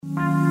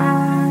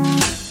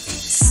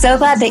So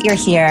glad that you're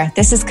here.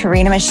 This is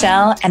Karina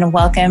Michelle, and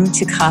welcome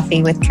to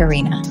Coffee with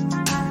Karina.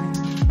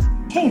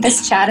 Hey,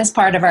 this chat is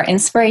part of our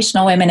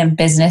Inspirational Women in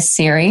Business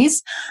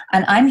series,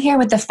 and I'm here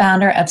with the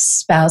founder of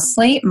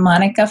Spousely,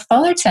 Monica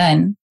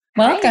Fullerton.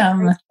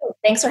 Welcome. Hi.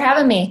 Thanks for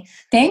having me.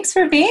 Thanks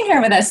for being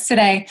here with us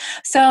today.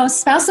 So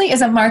Spousely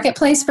is a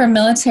marketplace for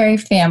military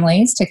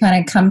families to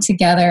kind of come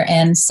together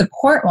and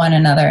support one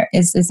another.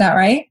 Is that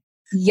right?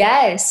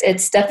 Yes,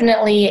 it's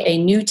definitely a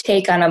new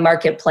take on a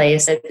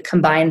marketplace. It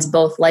combines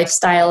both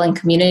lifestyle and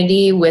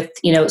community with,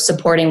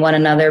 supporting one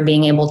another,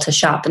 being able to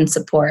shop and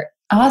support.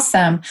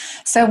 Awesome.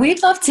 So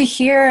we'd love to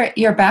hear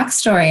your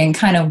backstory and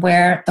kind of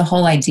where the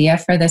whole idea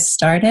for this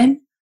started.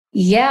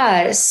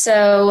 Yeah,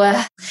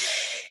 so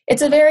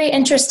it's a very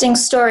interesting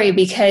story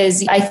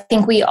because I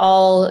think we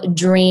all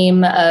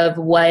dream of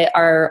what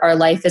our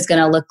life is going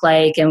to look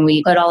like, and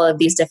we put all of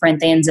these different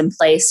things in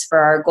place for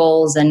our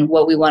goals and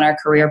what we want our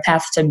career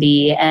path to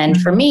be. And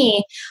for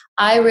me,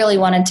 I really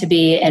wanted to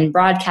be in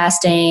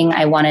broadcasting.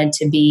 I wanted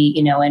to be,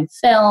 in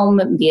film,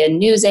 be a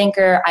news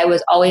anchor. I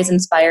was always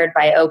inspired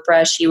by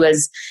Oprah. She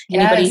was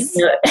Yes.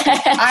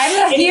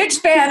 I'm a huge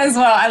fan as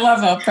well. I love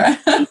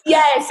Oprah.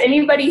 Yes.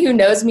 Anybody who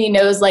knows me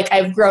knows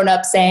I've grown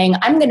up saying,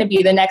 I'm going to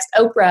be the next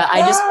Oprah.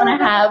 I just want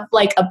to have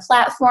a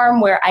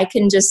platform where I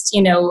can just,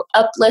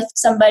 uplift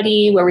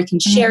somebody, where we can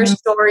share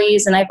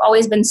stories. And I've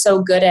always been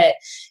so good at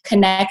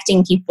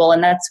connecting people.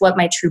 And that's what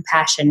my true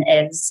passion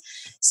is.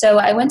 So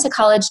I went to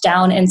college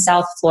down in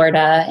South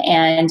Florida,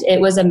 and it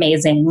was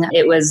amazing.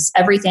 It was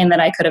everything that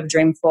I could have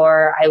dreamed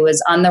for. I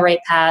was on the right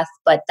path.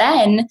 But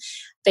then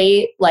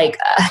I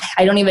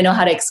don't even know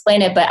how to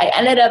explain it, but I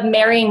ended up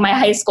marrying my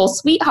high school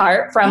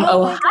sweetheart from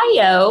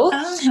Ohio.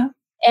 Uh-huh.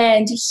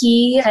 And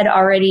he had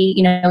already,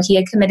 he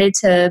had committed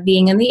to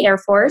being in the Air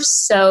Force.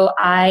 So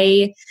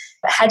I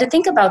had to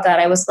think about that.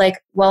 I was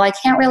like, well, I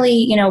can't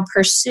really,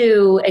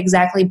 pursue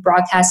exactly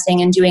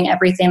broadcasting and doing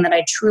everything that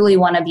I truly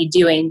want to be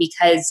doing,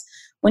 because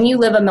when you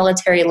live a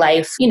military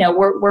life,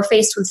 we're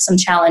faced with some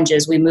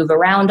challenges. We move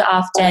around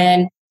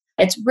often.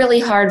 It's really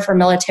hard for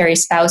military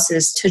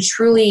spouses to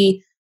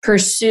truly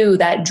pursue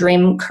that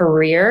dream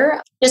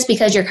career, just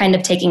because you're kind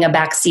of taking a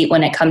back seat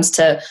when it comes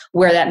to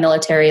where that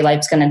military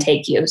life's going to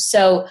take you.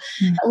 So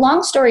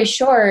long story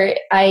short,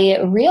 I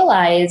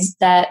realized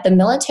that the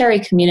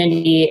military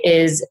community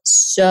is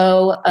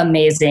so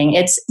amazing.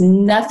 It's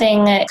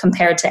nothing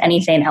compared to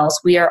anything else.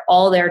 We are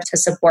all there to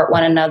support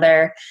one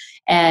another.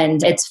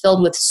 And it's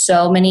filled with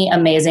so many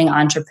amazing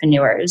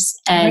entrepreneurs.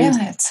 And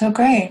really, it's so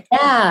great.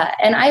 Yeah.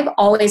 And I've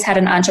always had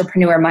an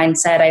entrepreneur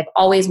mindset. I've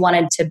always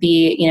wanted to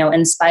be,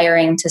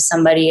 inspiring to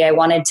somebody. I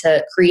wanted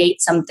to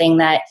create something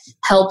that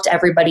helped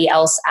everybody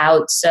else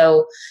out.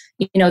 So,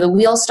 the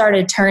wheels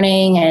started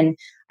turning, and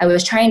I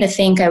was trying to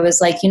think. I was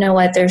like,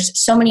 there's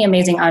so many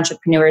amazing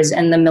entrepreneurs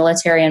in the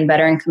military and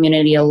veteran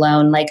community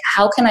alone.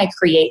 How can I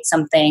create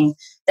something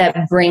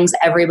that brings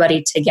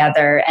everybody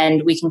together,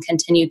 and we can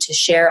continue to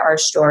share our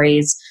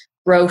stories,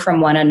 grow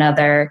from one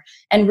another,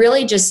 and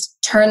really just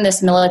turn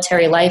this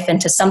military life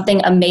into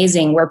something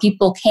amazing where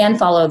people can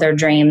follow their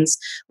dreams,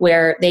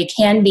 where they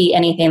can be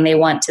anything they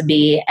want to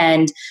be,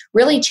 and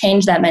really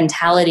change that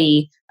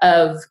mentality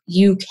of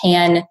you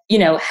can,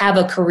 have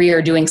a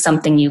career doing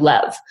something you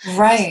love.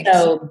 Right.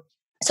 So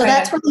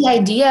that's where the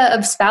idea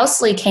of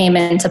Spousely came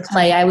into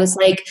play. I was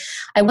like,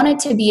 I wanted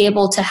to be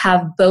able to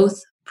have both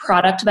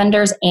product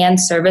vendors and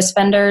service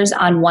vendors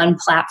on one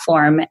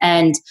platform.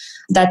 And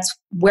that's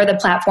where the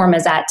platform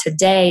is at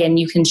today. And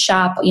you can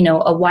shop,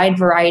 a wide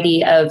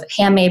variety of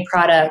handmade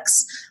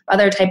products,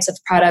 other types of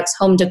products,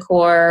 home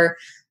decor,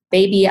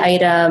 baby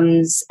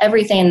items,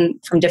 everything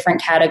from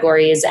different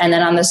categories. And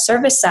then on the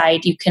service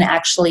side, you can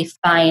actually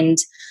find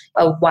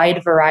a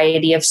wide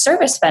variety of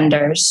service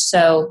vendors.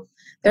 So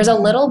there's a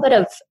little bit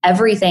of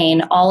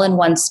everything all in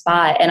one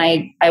spot. And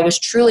I was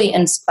truly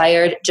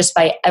inspired just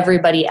by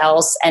everybody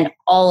else and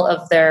all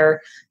of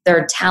their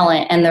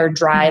talent and their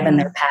drive and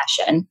their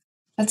passion.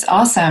 That's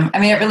awesome. I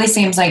mean, it really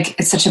seems like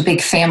it's such a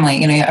big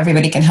family.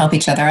 Everybody can help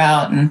each other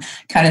out and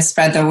kind of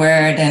spread the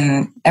word,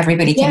 and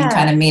everybody can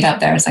kind of meet up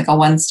there. It's like a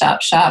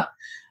one-stop shop.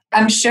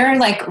 I'm sure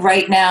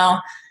right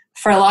now,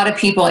 for a lot of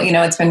people,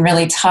 it's been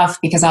really tough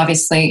because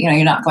obviously,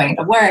 you're not going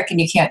to work and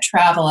you can't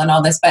travel and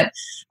all this, but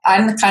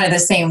I'm kind of the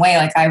same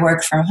way. I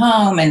work from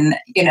home, and,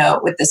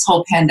 with this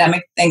whole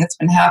pandemic thing that's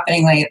been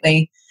happening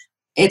lately,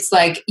 it's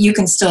like, you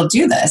can still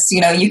do this,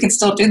 you can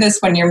still do this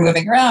when you're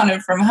moving around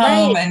and from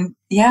home. Right.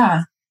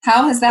 And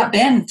how has that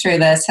been through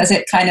this? Has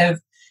it kind of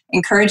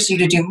encouraged you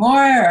to do more,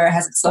 or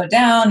has it slowed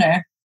down,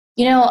 or?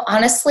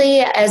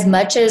 Honestly, as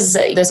much as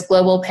this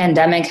global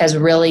pandemic has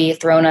really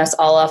thrown us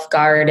all off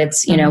guard,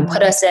 it's,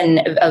 put us in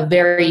a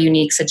very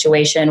unique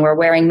situation. We're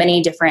wearing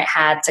many different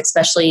hats,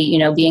 especially,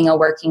 being a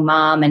working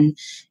mom and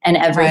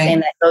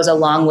everything that goes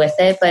along with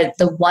it. But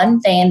the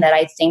one thing that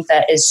I think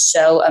that is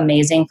so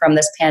amazing from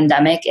this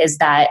pandemic is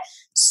that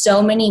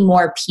so many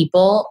more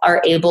people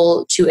are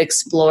able to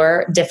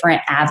explore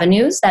different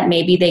avenues that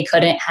maybe they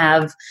couldn't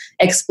have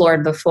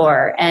explored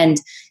before. And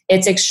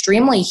it's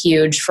extremely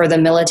huge for the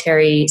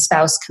military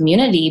spouse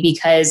community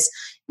because,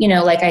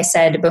 like I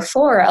said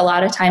before, a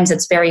lot of times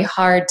it's very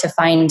hard to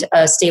find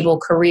a stable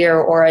career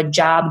or a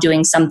job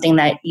doing something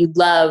that you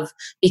love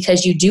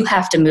because you do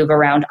have to move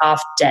around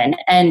often.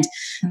 And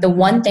the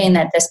one thing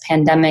that this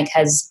pandemic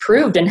has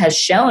proved and has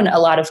shown a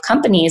lot of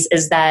companies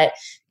is that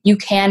you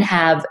can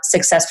have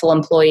successful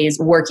employees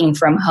working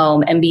from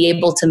home and be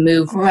able to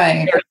move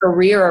their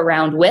career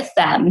around with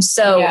them.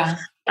 So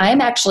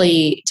I'm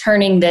actually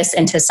turning this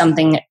into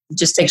something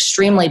just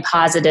extremely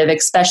positive,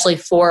 especially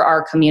for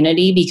our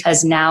community,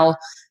 because now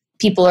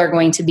people are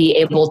going to be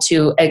able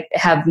to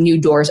have new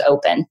doors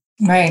open.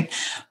 Right.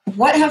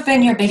 What have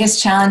been your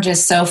biggest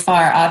challenges so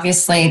far?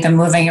 Obviously, the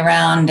moving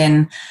around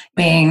and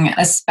being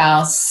a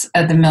spouse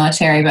of the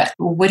military, but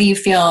what do you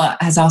feel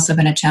has also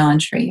been a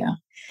challenge for you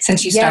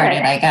since you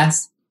started, I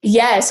guess?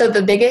 Yeah, so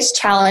the biggest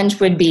challenge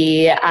would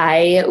be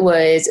I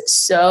was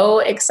so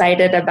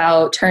excited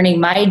about turning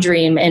my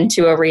dream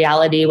into a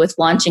reality with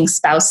launching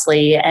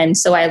Spousely. And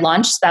so I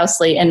launched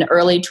Spousely in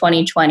early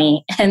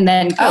 2020 and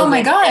then COVID. Oh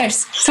my gosh.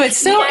 So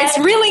it's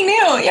really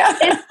new. Yeah.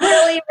 It's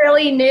really,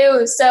 really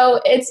new.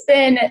 So it's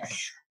been,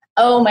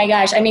 oh my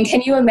gosh. I mean,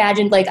 can you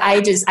imagine? Like,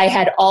 I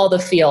had all the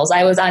feels.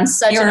 I was on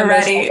such an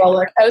emotional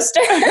roller coaster.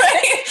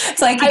 It's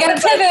like, you got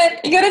to pivot.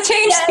 You got to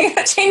change. You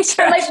got to change.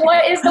 Like,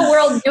 what is the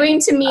world doing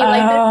to me?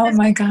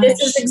 My gosh. This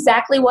is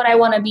exactly what I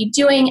want to be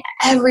doing.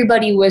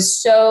 Everybody was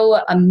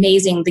so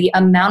amazing. The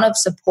amount of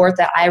support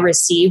that I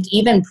received,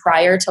 even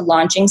prior to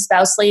launching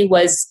Spousely,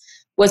 was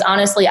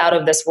honestly out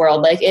of this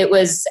world. Like,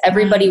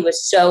 everybody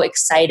was so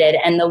excited.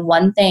 And the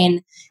one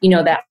thing,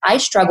 that I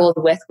struggled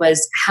with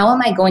was, how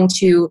am I going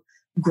to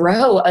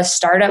grow a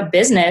startup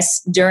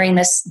business during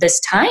this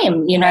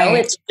time?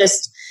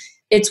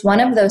 It's one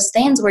of those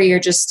things where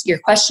you're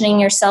questioning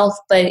yourself.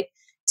 But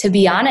to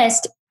be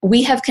honest,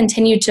 we have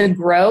continued to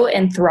grow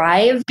and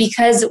thrive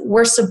because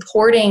we're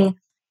supporting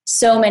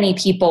so many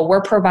people.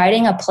 We're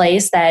providing a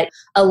place that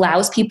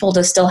allows people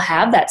to still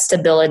have that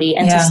stability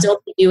and to still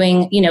be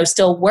doing,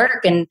 still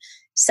work and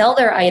sell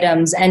their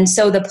items. And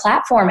so the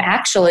platform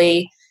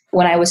actually,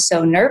 when I was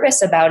so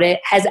nervous about it,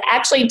 has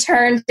actually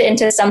turned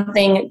into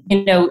something,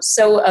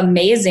 so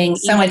amazing.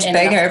 So much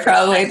bigger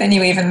probably than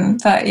you even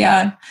thought.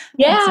 Yeah.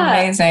 Yeah. It's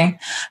amazing.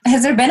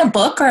 Has there been a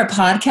book or a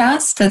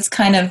podcast that's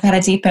kind of had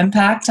a deep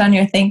impact on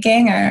your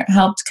thinking or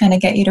helped kind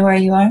of get you to where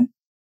you are?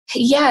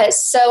 Yeah.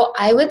 So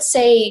I would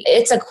say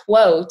it's a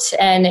quote,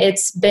 and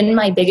it's been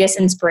my biggest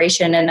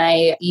inspiration. And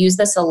I use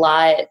this a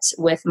lot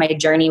with my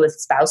journey with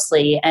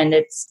Spousely. And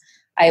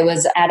I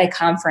was at a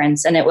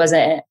conference, and it was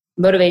a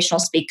motivational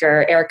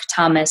speaker, Eric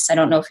Thomas. I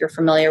don't know if you're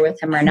familiar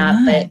with him or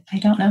not, but I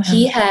don't know him.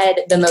 He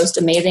had the most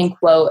amazing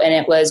quote, and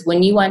it was,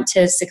 when you want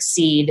to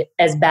succeed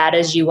as bad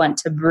as you want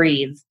to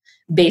breathe,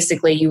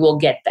 basically you will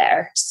get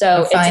there.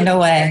 So find a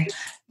way.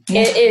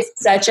 It is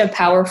such a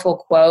powerful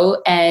quote,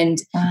 and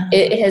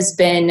it has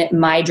been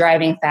my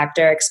driving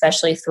factor,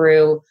 especially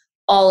through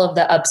all of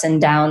the ups and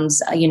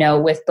downs,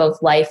 with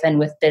both life and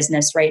with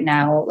business right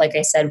now. Like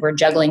I said, we're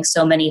juggling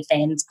so many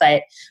things,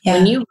 but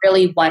when you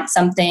really want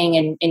something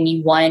and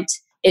you want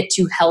it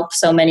to help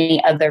so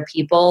many other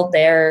people,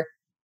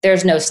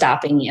 there's no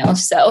stopping you.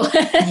 So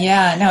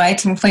I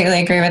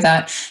completely agree with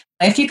that.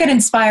 If you could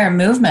inspire a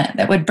movement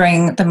that would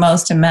bring the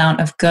most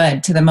amount of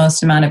good to the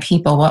most amount of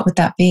people, what would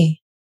that be?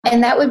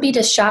 And that would be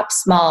to shop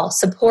small,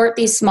 support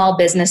these small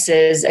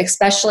businesses,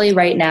 especially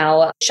right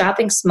now.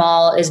 Shopping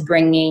small is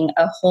bringing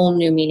a whole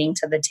new meaning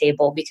to the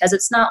table because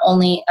it's not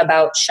only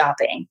about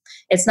shopping.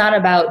 It's not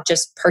about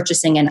just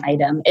purchasing an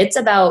item. It's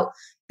about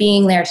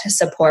being there to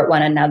support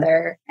one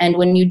another. And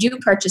when you do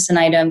purchase an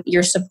item,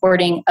 you're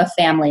supporting a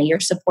family, you're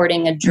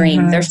supporting a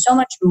dream. Mm-hmm. There's so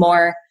much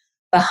more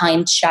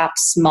behind Shop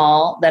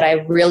Small that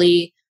I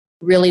really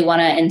want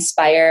to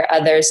inspire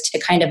others to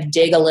kind of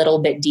dig a little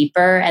bit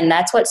deeper. And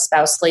that's what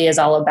Spousely is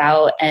all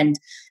about. And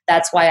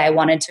that's why I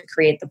wanted to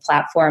create the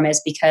platform,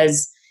 is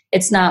because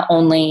it's not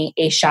only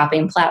a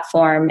shopping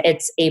platform,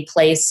 it's a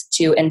place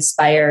to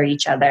inspire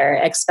each other.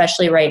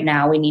 Especially right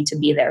now, we need to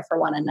be there for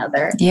one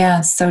another.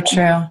 Yeah, so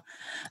true.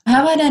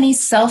 How about any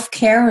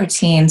self-care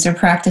routines or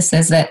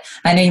practices that,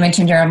 I know you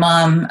mentioned you're a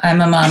mom,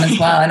 I'm a mom as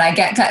well, and I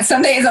get,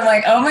 some days I'm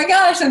like, oh my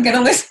gosh, I'm going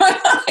to lose my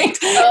mind.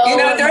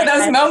 There are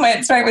those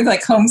moments, right, with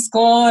like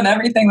homeschool and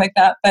everything like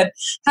that. But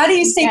how do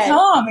you stay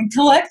calm and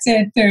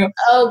collected through?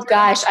 Oh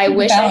gosh, I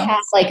wish I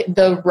had like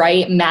the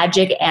right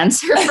magic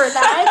answer for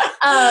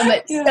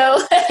that.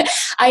 So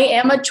I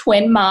am a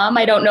twin mom.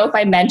 I don't know if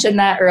I mentioned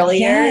that earlier.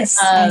 Yes,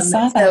 I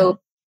saw that. So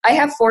I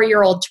have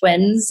 4-year-old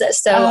twins.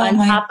 So on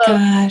top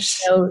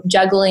of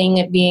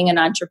juggling being an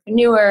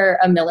entrepreneur,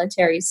 a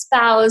military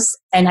spouse,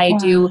 and I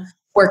do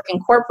work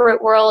in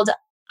corporate world,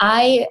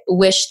 I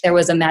wish there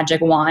was a magic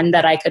wand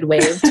that I could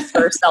wave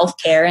for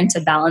self-care and to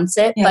balance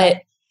it. Yeah.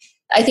 But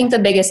I think the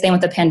biggest thing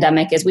with the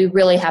pandemic is we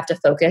really have to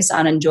focus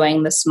on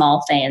enjoying the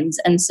small things.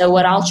 And so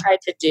what I'll try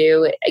to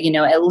do,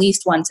 at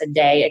least once a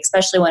day,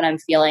 especially when I'm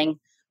feeling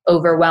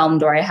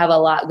overwhelmed or I have a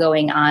lot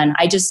going on,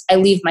 I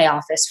leave my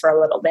office for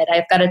a little bit.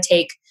 I've got to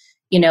take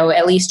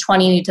at least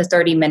 20 to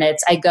 30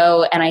 minutes. I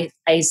go and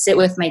I sit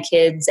with my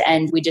kids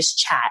and we just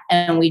chat,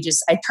 and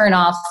I turn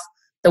off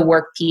the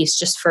work piece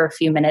just for a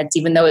few minutes,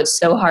 even though it's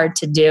so hard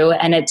to do.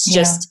 And it's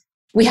just,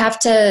 we have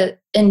to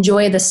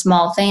enjoy the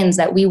small things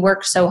that we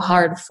work so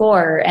hard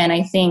for. And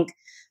I think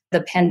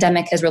the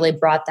pandemic has really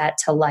brought that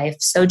to life.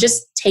 So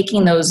just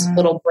taking those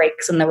little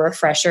breaks and the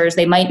refreshers,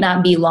 they might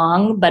not be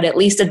long, but at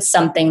least it's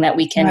something that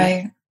we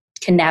can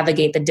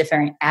navigate the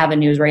different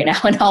avenues right now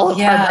in all of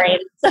our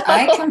brains. So.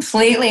 I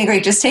completely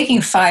agree. Just taking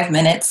 5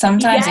 minutes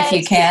sometimes if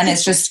you can,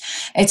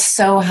 it's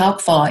so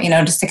helpful,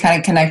 just to kind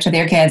of connect with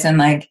your kids and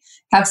like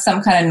have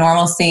some kind of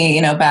normalcy,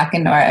 back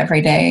into our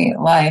everyday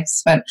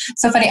lives. But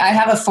so funny, I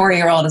have a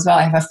 4-year-old as well.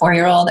 I have a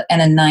 4-year-old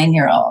and a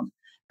 9-year-old.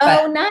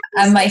 Oh,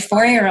 nice. My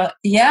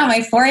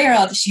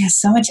 4-year-old, she has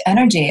so much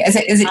energy. Is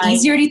it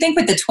easier, do you think,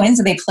 with the twins?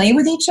 Do they play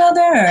with each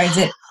other, or is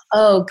it?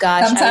 Oh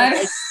gosh.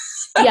 Sometimes?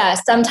 Yeah,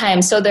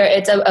 sometimes. So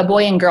it's a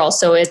boy and girl.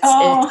 So it's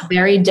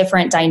very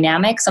different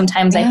dynamic.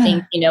 Sometimes I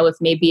think, if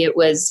maybe it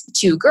was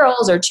 2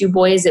 girls or 2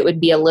 boys, it would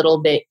be a little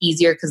bit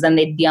easier because then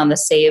they'd be on the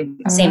same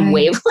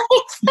wavelength.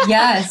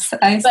 Yes.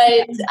 But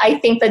I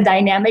think the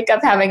dynamic of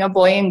having a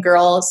boy and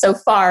girl so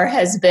far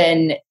has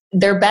been,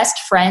 they're best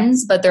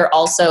friends, but they're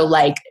also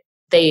like,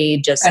 they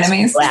just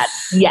enemies.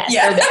 Yes,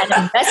 they're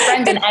the best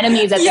friends and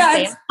enemies at the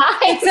same time.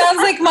 It sounds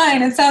like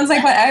mine.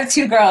 I have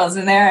 2 girls,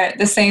 and they're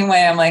the same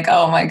way. I'm like,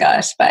 oh my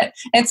gosh, but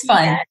it's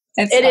fun. Yeah.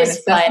 It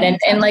is fun.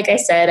 And like I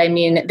said, I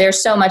mean,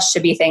 there's so much to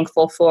be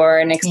thankful for,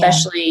 and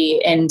especially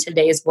in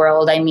today's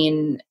world. I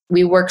mean,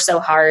 we work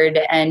so hard,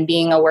 and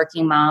being a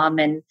working mom,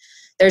 and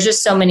there's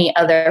just so many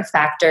other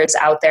factors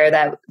out there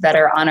that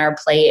are on our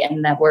plate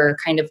and that we're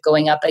kind of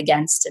going up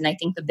against. And I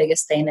think the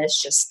biggest thing is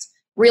just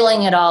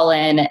reeling it all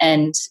in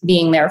and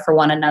being there for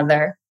one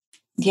another.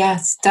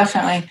 Yes,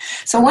 definitely.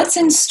 So what's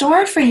in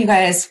store for you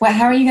guys?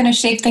 How are you going to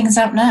shake things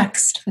up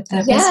next with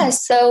the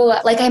business? So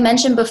like I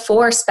mentioned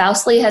before,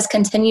 Spousely has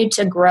continued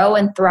to grow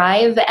and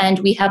thrive, and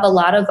we have a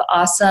lot of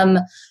awesome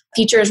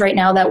features right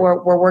now that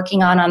we're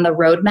working on the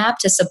roadmap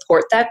to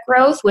support that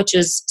growth, which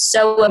is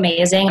so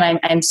amazing. And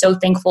I'm so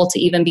thankful to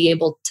even be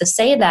able to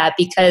say that,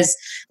 because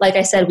like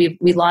I said,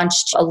 we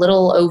launched a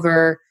little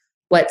over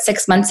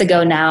 6 months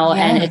ago now,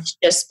 and it's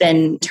just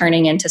been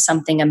turning into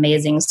something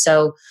amazing.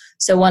 So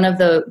one of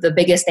the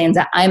biggest things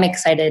that I'm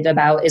excited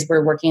about is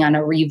we're working on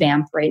a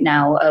revamp right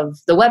now of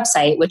the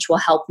website, which will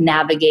help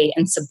navigate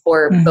and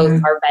support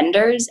both our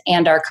vendors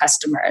and our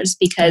customers,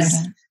 because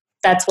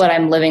that's what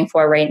I'm living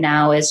for right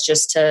now, is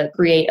just to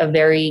create a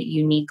very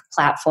unique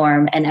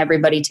platform and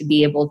everybody to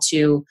be able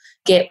to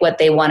get what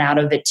they want out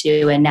of it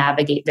too and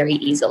navigate very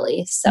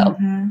easily. So.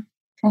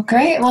 Well,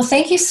 great. Well,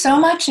 thank you so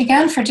much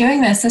again for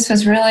doing this. This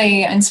was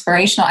really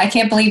inspirational. I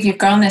can't believe you've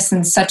grown this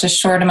in such a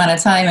short amount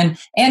of time,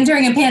 and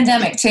during a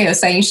pandemic too.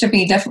 So you should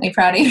be definitely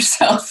proud of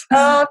yourself.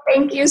 Oh,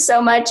 thank you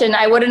so much. And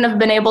I wouldn't have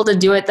been able to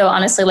do it though,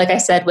 honestly, like I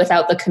said,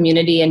 without the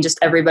community and just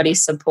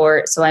everybody's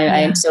support. So I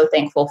am so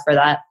thankful for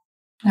that.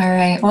 All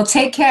right. Well,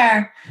 take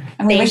care.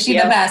 And we wish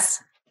you the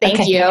best.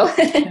 Thank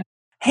you.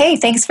 Hey,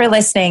 thanks for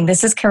listening.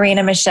 This is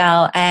Karina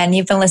Michelle, and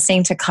you've been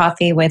listening to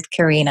Coffee with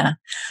Karina.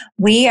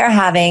 We are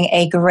having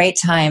a great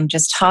time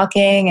just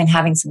talking and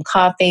having some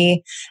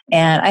coffee,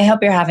 and I hope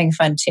you're having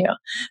fun too.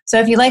 So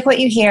if you like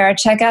what you hear,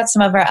 check out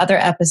some of our other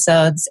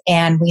episodes,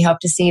 and we hope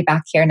to see you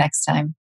back here next time.